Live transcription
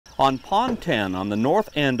On Pond 10, on the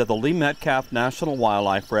north end of the Lee Metcalf National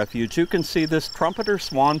Wildlife Refuge, you can see this trumpeter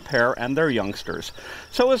swan pair and their youngsters.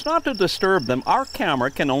 So as not to disturb them, our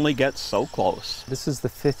camera can only get so close. This is the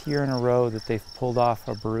 5th year in a row that they've pulled off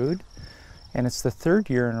a brood, and it's the 3rd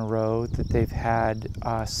year in a row that they've had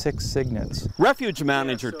 6 cygnets. Refuge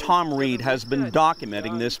manager Tom Reed has been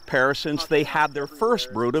documenting this pair since they had their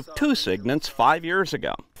first brood of 2 cygnets 5 years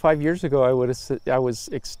ago. 5 years ago, I was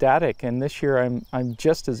ecstatic, and this year I'm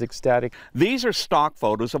just as ecstatic. These are stock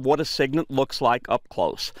photos of what a cygnet looks like up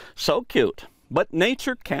close. So cute, but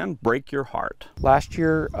nature can break your heart. Last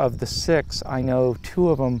year, of the 6, I know 2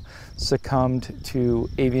 of them succumbed to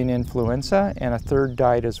avian influenza, and a 3rd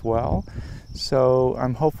died as well. So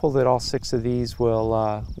I'm hopeful that all 6 of these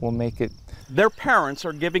will make it. Their parents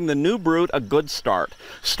are giving the new brood a good start,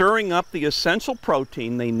 stirring up the essential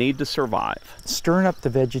protein they need to survive. Stirring up the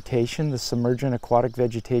vegetation, the submergent aquatic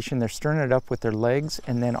vegetation. They're stirring it up with their legs,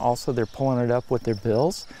 and then also they're pulling it up with their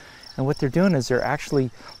bills. And what they're doing is they're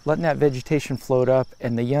actually letting that vegetation float up,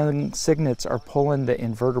 and the young cygnets are pulling the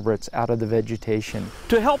invertebrates out of the vegetation.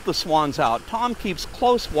 To help the swans out, Tom keeps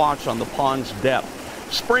close watch on the pond's depth.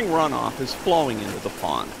 Spring runoff is flowing into the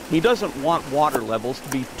pond. He doesn't want water levels to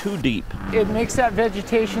be too deep. It makes that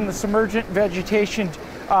vegetation, the submergent vegetation,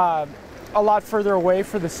 a lot further away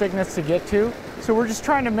for the cygnets to get to. So we're just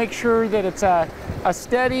trying to make sure that it's a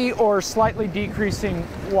steady or slightly decreasing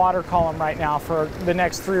water column right now for the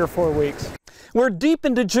next 3 or 4 weeks. We're deep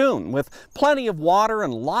into June with plenty of water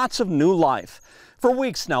and lots of new life. For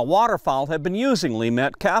weeks now, waterfowl have been using Lee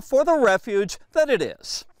Metcalf for the refuge that it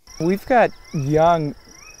is. We've got young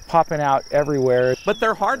popping out everywhere. But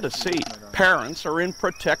they're hard to see. Parents are in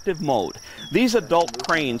protective mode. These adult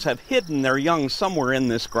cranes have hidden their young somewhere in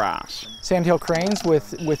this grass. Sandhill cranes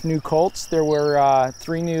with new colts. There were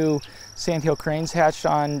 3 new sandhill cranes hatched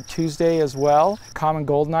on Tuesday as well. Common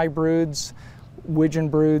goldeneye broods, widgeon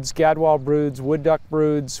broods, gadwall broods, wood duck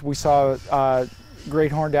broods. We saw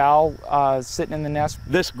great horned owl sitting in the nest.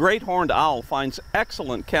 This great horned owl finds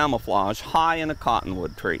excellent camouflage high in a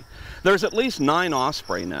cottonwood tree. There's at least 9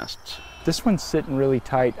 osprey nests. This one's sitting really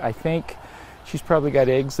tight. I think she's probably got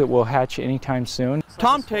eggs that will hatch anytime soon.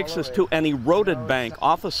 Tom takes us to an eroded bank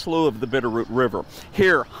off a slough of the Bitterroot River.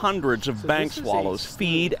 Here, hundreds of bank swallows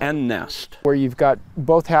feed and nest. Where you've got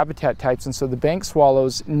both habitat types, and so the bank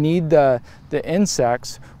swallows need the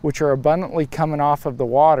insects, which are abundantly coming off of the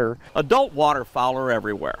water. Adult waterfowl are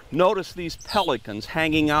everywhere. Notice these pelicans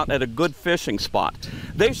hanging out at a good fishing spot.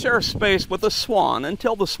 They share space with the swan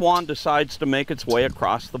until the swan decides to make its way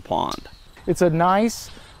across the pond. It's a nice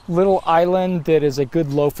little island that is a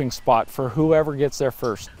good loafing spot for whoever gets there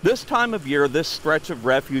first. This time of year, this stretch of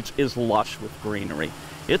refuge is lush with greenery.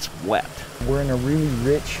 It's wet. We're in a really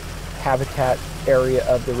rich habitat area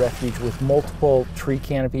of the refuge with multiple tree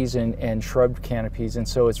canopies and shrub canopies, and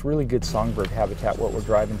so it's really good songbird habitat what we're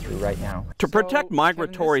driving through right now. To protect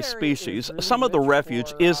migratory species, some of the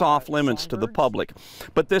refuge is off limits to the public,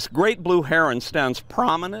 but this great blue heron stands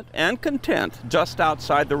prominent and content just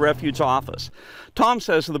outside the refuge office. Tom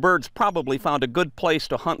says the birds probably found a good place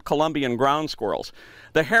to hunt Columbian ground squirrels.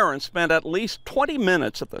 The heron spent at least 20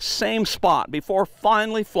 minutes at the same spot before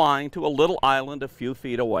finally flying to a little island a few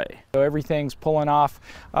feet away. So everything's pulling off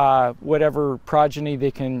whatever progeny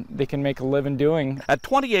they can make a living doing. At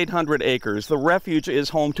 2,800 acres, the refuge is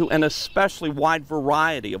home to an especially wide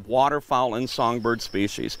variety of waterfowl and songbird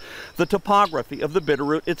species. The topography of the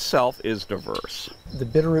Bitterroot itself is diverse. The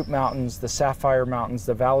Bitterroot Mountains, the Sapphire Mountains,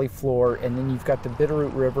 the valley floor, and then you've got the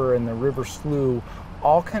Bitterroot River and the river slough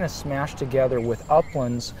all kind of smashed together with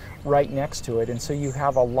uplands right next to it, and so you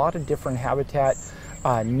have a lot of different habitat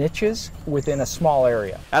niches within a small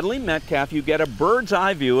area. At Lee Metcalf, you get a bird's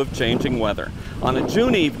eye view of changing weather. On a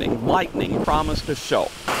June evening, lightning promised to show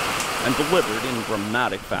and delivered in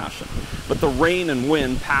dramatic fashion. But the rain and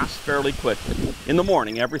wind passed fairly quickly. In the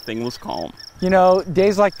morning, everything was calm. You know,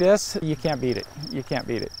 days like this, you can't beat it. You can't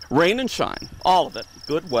beat it. Rain and shine, all of it,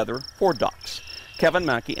 good weather for ducks. Kevin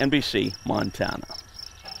Mackey, NBC Montana.